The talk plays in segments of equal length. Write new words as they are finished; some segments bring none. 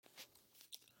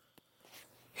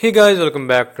Hey guys, welcome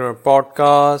back to our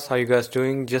podcast. How you guys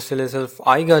doing? Just tell yourself,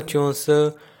 I got you,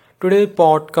 sir. Today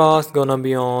podcast gonna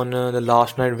be on the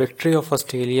last night victory of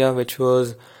Australia, which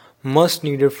was much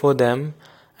needed for them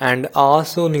and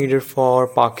also needed for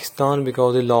Pakistan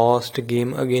because they lost a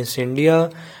game against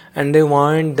India and they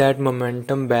want that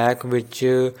momentum back, which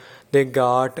they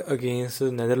got against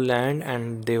the Netherlands,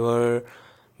 and they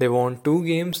won two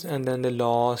games and then they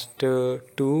lost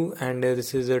two, and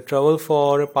this is a trouble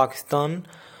for Pakistan.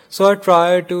 So I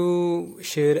try to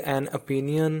share an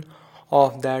opinion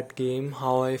of that game,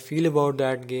 how I feel about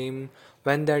that game,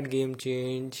 when that game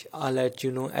changed. I'll let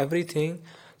you know everything.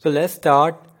 So let's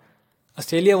start.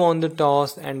 Australia won the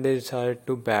toss and they decided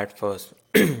to bat first.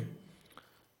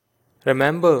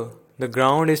 Remember, the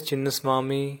ground is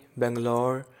Chinnaswamy,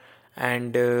 Bangalore,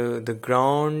 and the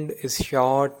ground is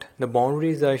short, the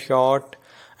boundaries are short,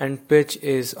 and pitch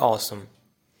is awesome.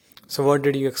 So what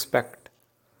did you expect?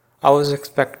 I was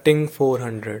expecting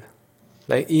 400.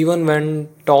 Like even when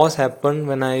toss happened,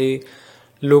 when I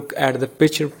look at the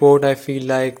pitch report, I feel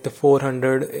like the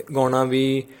 400 gonna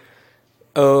be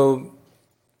a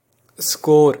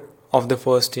score of the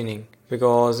first inning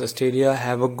because Australia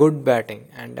have a good batting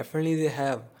and definitely they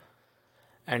have.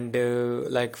 And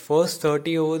like first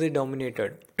 30 over they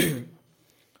dominated.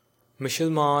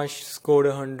 Michelle Marsh scored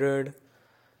 100.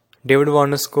 David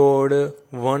Warner scored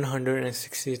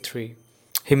 163.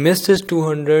 He missed his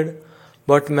 200,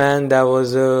 but man, that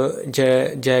was a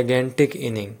gigantic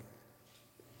inning.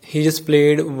 He just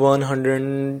played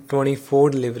 124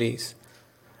 deliveries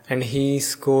and he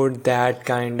scored that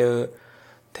kind of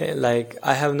thing. Like,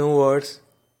 I have no words.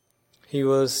 He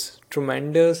was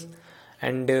tremendous,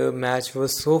 and the match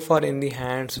was so far in the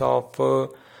hands of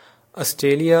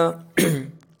Australia.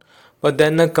 But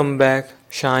then a comeback,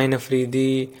 Shine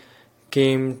Afridi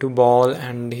came to ball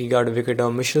and he got a wicket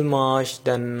of Mitchell Marsh.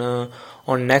 Then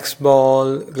on next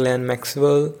ball, Glenn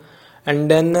Maxwell,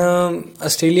 and then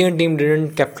Australian team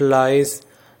didn't capitalize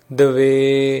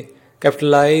the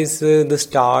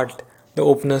start the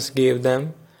openers gave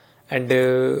them, and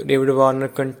David Warner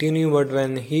continued. But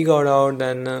when he got out,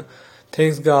 then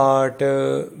things got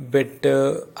a bit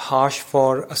harsh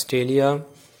for Australia.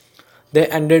 They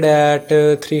ended at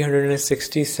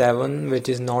 367, which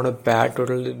is not a bad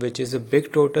total, which is a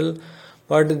big total,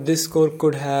 but this score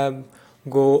could have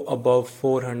go above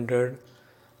 400.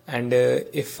 And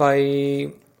if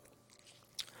I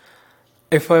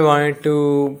wanted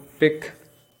to pick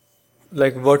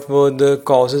like what were the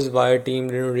causes why a team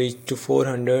didn't reach to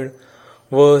 400,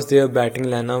 was their batting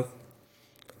lineup.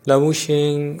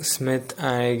 Labushing, Smith,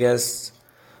 I guess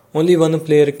only one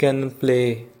player can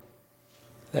play,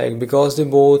 like because they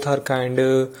both are kind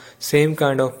of same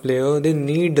kind of player. They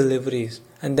need deliveries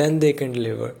and then they can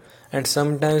deliver, and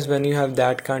sometimes when you have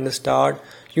that kind of start,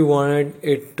 you want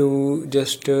it to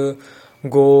just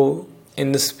go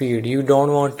in the speed, you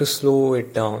don't want to slow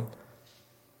it down.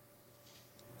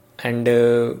 And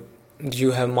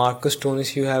you have Marcus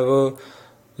Stonis, you have a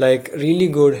like really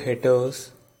good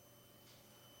hitters,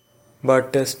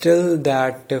 but still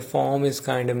that form is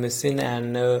kind of missing.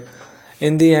 And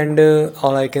in the end,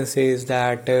 all I can say is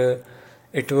that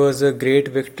it was a great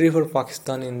victory for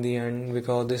Pakistan in the end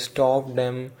because they stopped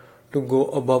them to go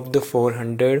above the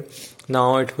 400.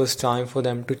 Now it was time for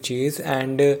them to chase,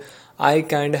 and I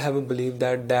kind of have a belief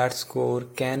that that score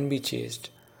can be chased.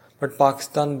 But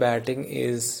Pakistan batting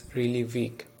is really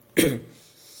weak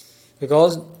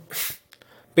because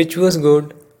pitch was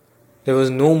good, there was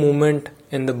no movement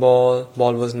in the ball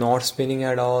was not spinning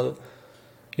at all.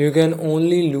 You can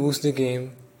only lose the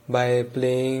game by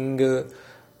playing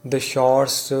the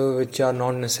shots which are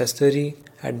not necessary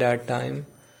at that time.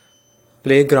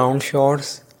 Play ground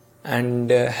shots and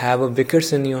have a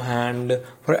wickets in your hand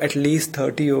for at least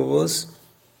 30 overs,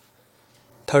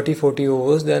 30-40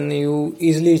 overs, then you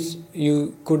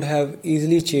could have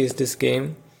easily chased this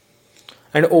game.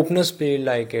 And openers played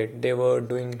like it. They were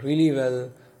doing really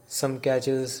well. Some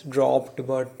catches dropped,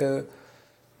 but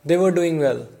they were doing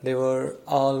well. They were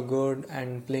all good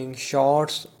and playing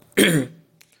shots. And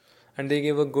they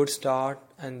gave a good start.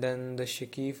 And then the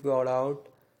Shakif got out.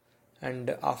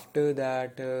 And after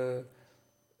that,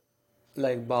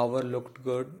 like Bauer looked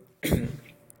good.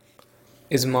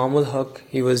 Ismail Haq,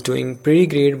 he was doing pretty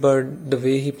great, but the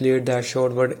way he played that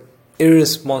shot was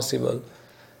irresponsible.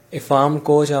 If I'm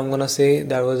coach, I'm gonna say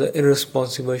that was an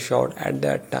irresponsible shot at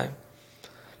that time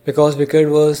because wicket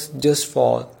was just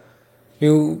fall.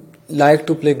 You like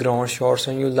to play ground shots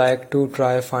and you like to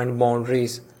try find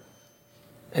boundaries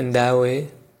in that way,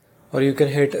 or you can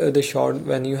hit the shot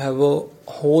when you have a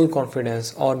whole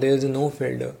confidence or there is no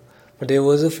fielder, but there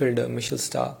was a fielder, Mitchell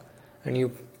Stark, and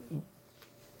you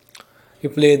he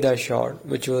played that shot,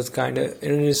 which was kind of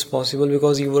irresponsible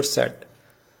because you were set.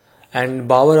 And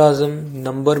Babar Azam,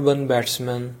 number one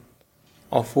batsman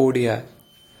of ODI,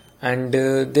 and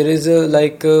there is a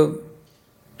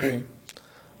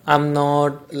I'm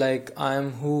not like I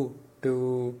am who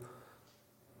to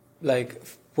like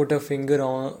put a finger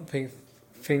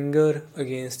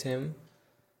against him.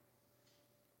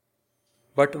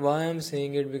 But why I'm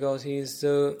saying it, because he's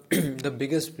the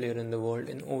biggest player in the world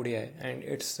in ODI, and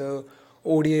it's a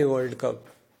ODI World Cup.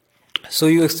 So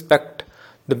you expect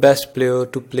the best player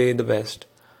to play the best.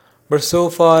 But so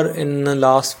far in the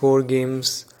last four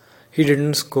games, he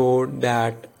didn't score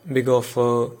that big of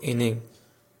a inning,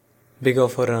 big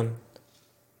of a run.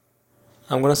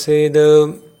 I'm gonna say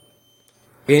the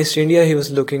against India he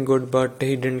was looking good, but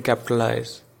he didn't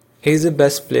capitalize. He's the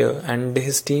best player, and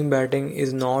his team batting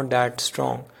is not that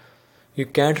strong. You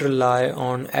can't rely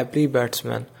on every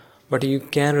batsman, but you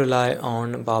can rely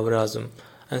on Babar Azam.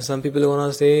 And some people are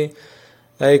gonna say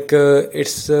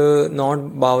it's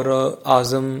not Babar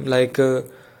Azam like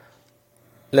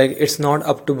it's not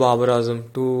up to Babar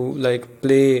Azam to like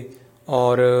play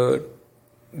or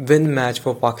win match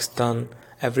for Pakistan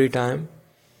every time.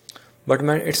 But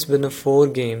man, it's been four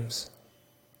games,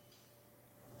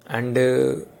 and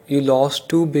you lost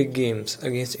two big games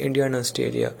against India and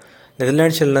Australia.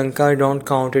 Netherlands, Sri Lanka, I don't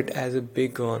count it as a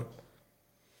big one.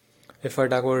 If I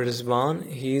talk about Rizwan,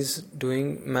 he's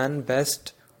doing man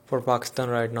best for Pakistan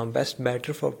right now, best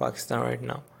batter for Pakistan right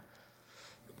now.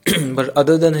 But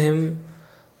other than him,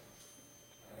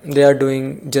 they are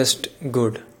doing just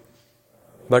good.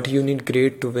 But you need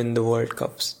great to win the World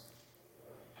Cups.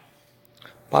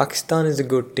 Pakistan is a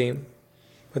good team,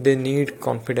 but they need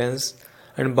confidence,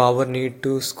 and Babar need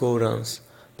to score runs.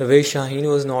 The way Shaheen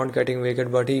was not getting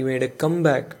wicket, but he made a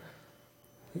comeback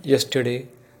yesterday.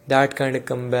 That kind of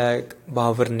comeback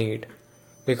Babar need,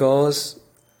 because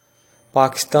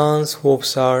Pakistan's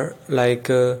hopes are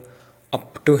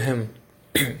up to him,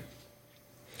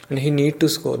 and he need to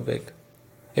score big.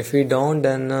 If he don't,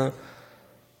 then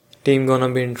team gonna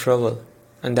be in trouble,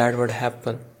 and that would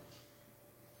happen.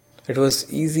 It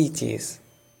was easy chase.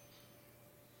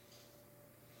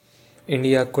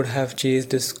 India could have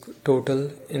chased this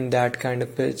total in that kind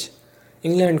of pitch.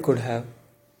 England could have,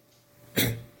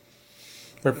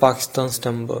 but Pakistan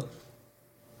stumbled,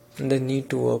 and they need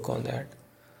to work on that.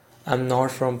 I'm not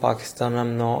from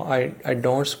Pakistan. I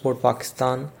don't support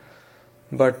Pakistan,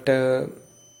 but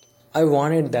I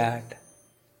wanted that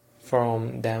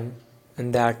from them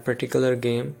in that particular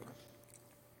game.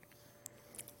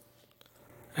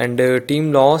 And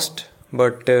team lost,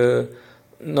 but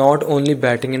not only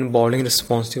batting and bowling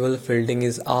responsible, fielding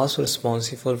is also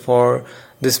responsible for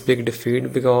this big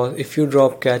defeat, because if you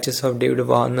drop catches of David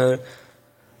Warner,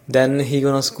 then he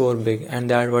gonna score big, and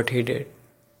that's what he did.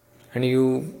 And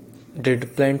you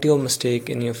did plenty of mistake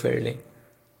in your fielding.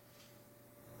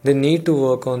 They need to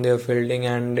work on their fielding,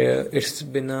 and it's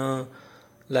been a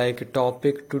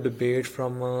topic to debate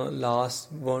from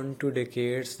last 1-2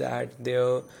 decades that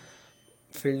their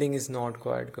fielding is not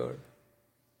quite good.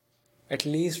 At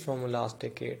least from the last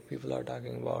decade, people are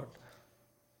talking about.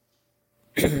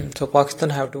 So Pakistan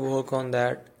have to work on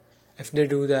that. If they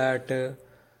do that,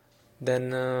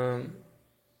 then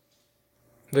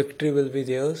victory will be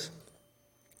theirs.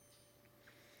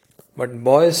 But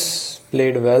boys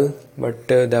played well, but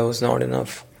that was not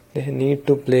enough. They need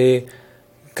to play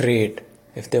great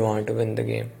if they want to win the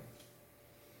game.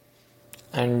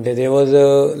 And there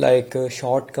was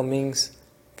shortcomings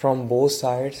from both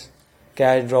sides,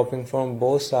 catch dropping from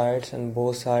both sides, and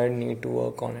both sides need to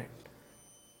work on it.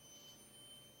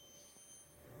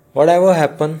 Whatever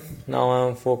happened, now I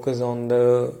am focused on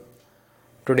the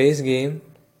today's game.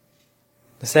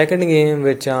 The second game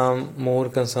which I'm more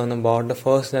concerned about, the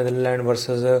first Netherlands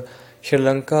versus Sri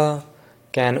Lanka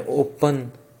can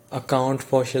open account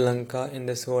for Sri Lanka in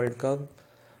this World Cup,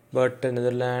 but the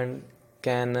Netherlands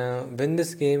can win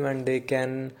this game, and they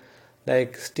can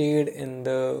stayed in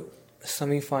the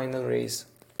semi-final race.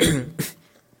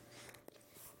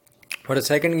 For the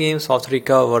second game, South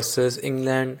Africa versus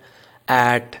England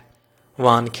at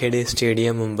Wankhede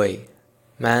Stadium, Mumbai.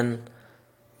 Man,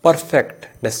 perfect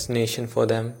destination for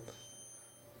them.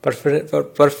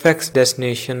 Perfect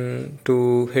destination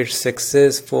to hit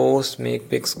sixes, fours, make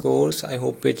big scores. I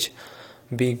hope it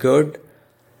be good.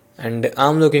 And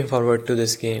I'm looking forward to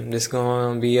this game. This is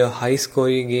gonna be a high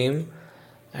scoring game.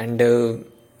 And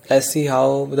let's see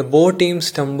how the both teams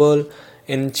stumble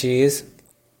in chase.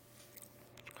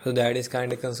 So that is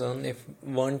kind of concern. If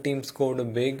one team scored a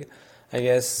big, I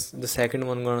guess the second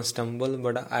one gonna stumble,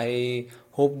 but I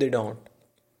hope they don't.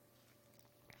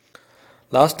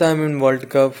 Last time in World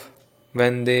Cup,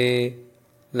 when they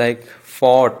like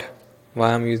fought.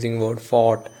 Why I'm using word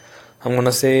fought? I'm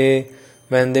gonna say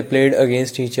when they played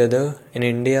against each other in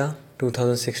India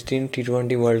 2016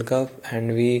 T20 World Cup,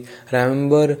 and we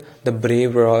remember the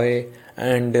brave Roy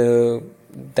and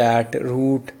that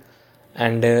route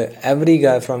and every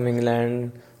guy from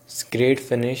England's great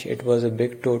finish. It was a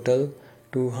big total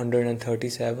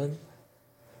 237.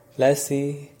 Let's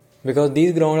see, because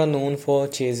these grounds are known for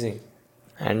chasing,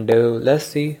 and let's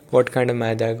see what kind of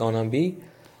match they're gonna be.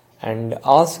 And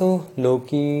also,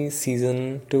 Loki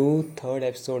season 2 third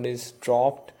episode is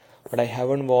dropped, but I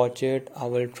haven't watched it. I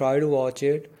will try to watch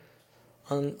it.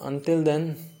 Until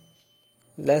then,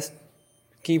 let's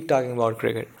keep talking about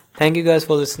cricket. Thank you guys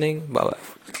for listening. Bye bye.